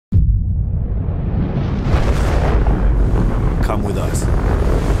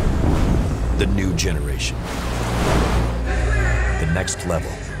generation. The next level.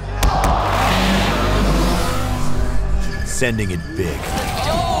 Sending it big.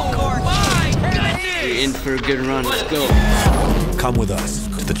 You're in for a good run, let's go. Come with us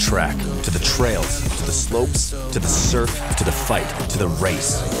to the track, to the trails, to the slopes, to the surf, to the fight, to the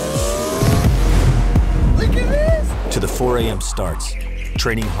race. Look at this! To the 4 a.m. starts,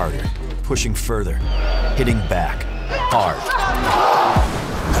 training harder, pushing further, hitting back, hard.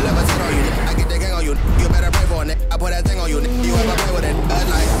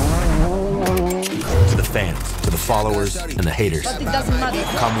 To the fans, to the followers, and the haters. But it doesn't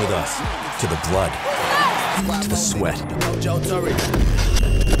matter. Come with us to the blood, to the sweat,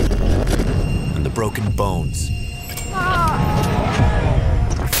 and the broken bones.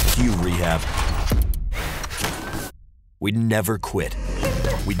 Cue rehab. We never quit.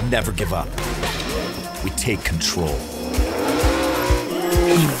 We never give up. We take control.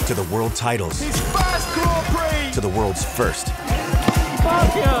 To the world titles. To the world's first.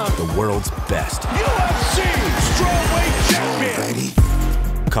 The world's best. UFC strawweight champion.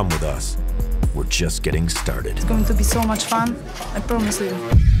 Come with us. We're just getting started. It's going to be so much fun, I promise you.